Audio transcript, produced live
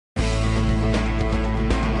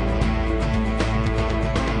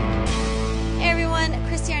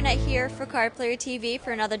here for Card Player TV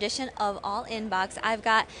for another edition of All Inbox. I've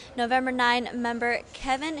got November 9 member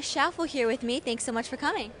Kevin Schaffel here with me. Thanks so much for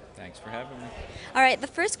coming. Thanks for having me. All right, the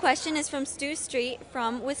first question is from Stu Street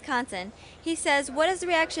from Wisconsin. He says, what has the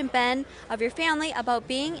reaction been of your family about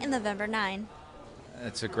being in November 9?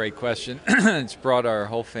 That's a great question. It's brought our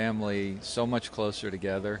whole family so much closer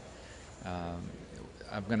together.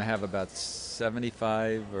 I'm going to have about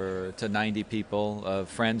 75 to 90 people,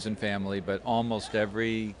 friends and family, but almost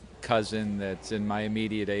every cousin that's in my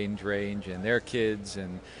immediate age range and their kids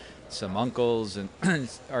and some uncles and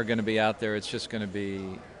are going to be out there. It's just going to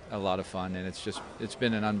be a lot of fun, and it's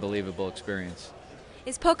been an unbelievable experience.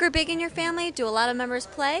 Is poker big in your family? Do a lot of members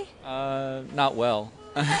play? Not well.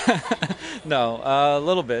 No, a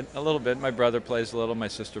little bit. My brother plays a little, my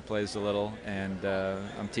sister plays a little, and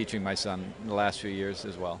I'm teaching my son the last few years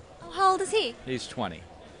as well. Oh, how old is he? He's 20.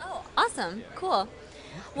 Oh, awesome. Cool.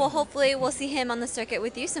 Well, hopefully we'll see him on the circuit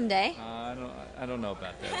with you someday. I don't know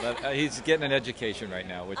about that. But, he's getting an education right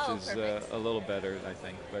now, which is a little better, I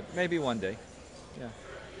think. But maybe one day. Yeah.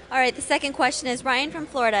 All right, the second question is Ryan from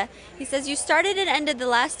Florida. He says, you started and ended the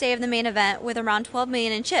last day of the main event with around 12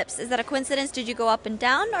 million in chips. Is that a coincidence? Did you go up and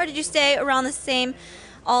down, or did you stay around the same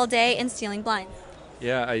all day in stealing blinds?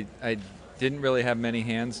 Yeah, I didn't really have many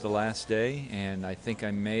hands the last day, and I think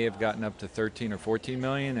I may have gotten up to 13 or 14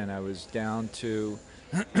 million, and I was down to,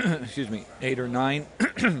 excuse me, 8 or 9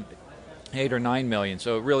 million.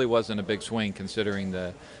 So it really wasn't a big swing considering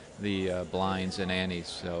the blinds and antes.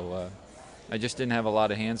 So I just didn't have a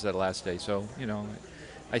lot of hands that last day. So, you know,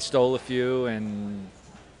 I stole a few and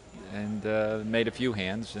made a few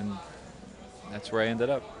hands, and that's where I ended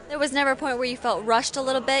up. There was never a point where you felt rushed a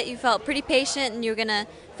little bit? You felt pretty patient and you were going to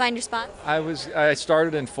find your spot? I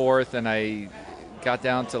started in 4th, and I got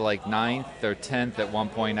down to like 9th or 10th at one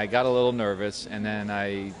point. I got a little nervous, and then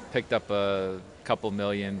I picked up a couple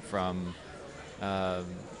million from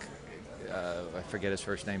I forget his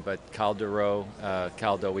first name, but Caldo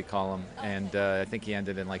we call him, and I think he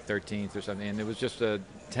ended in like 13th or something, and it was just a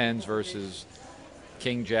tens versus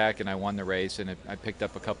King Jack, and I won the race, and I picked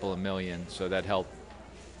up a couple of million, so that helped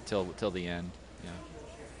till the end. Yeah.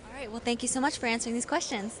 All right, well, thank you so much for answering these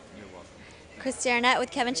questions. You're welcome. Chris Darnett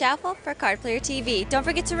with Kevin Schaffel for Card Player TV. Don't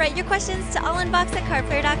forget to write your questions to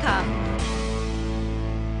allinbox@cardplayer.com.